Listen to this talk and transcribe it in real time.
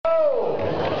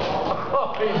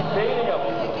He's beating him.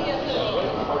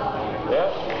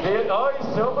 Yeah. Oh, he's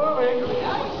still moving.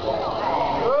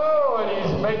 Oh, and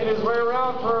he's making his way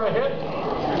around for a hit.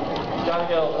 Got to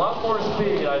get a lot more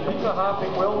speed. I think the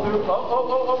hopping will do. Oh.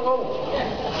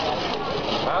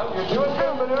 Now, you're doing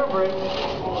good maneuvering.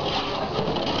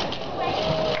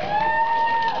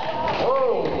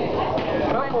 Whoa.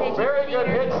 A couple very good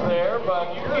hits there,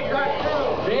 but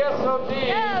VSOD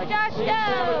seems to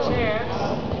have a chance.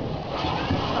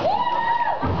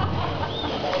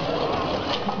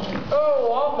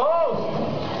 Oh, almost.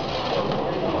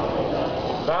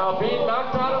 Now being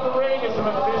knocked out of the ring is an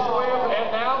official way of,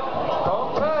 and now,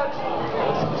 don't touch.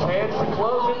 There's a chance to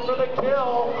close in for the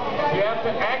kill. You have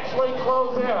to actually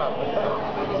close in.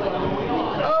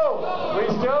 Oh, we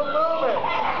still moving.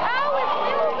 Oh, his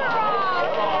heels are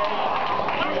off.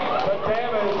 The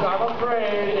damage, I'm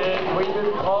afraid, we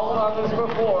didn't call on this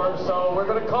before, so we're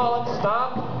going to call it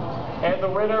stop. And the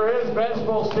winner is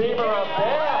Vegetable Steamer of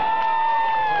Death.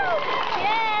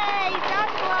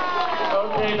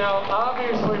 Okay, now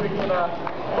obviously we cannot,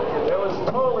 it was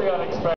totally unexpected.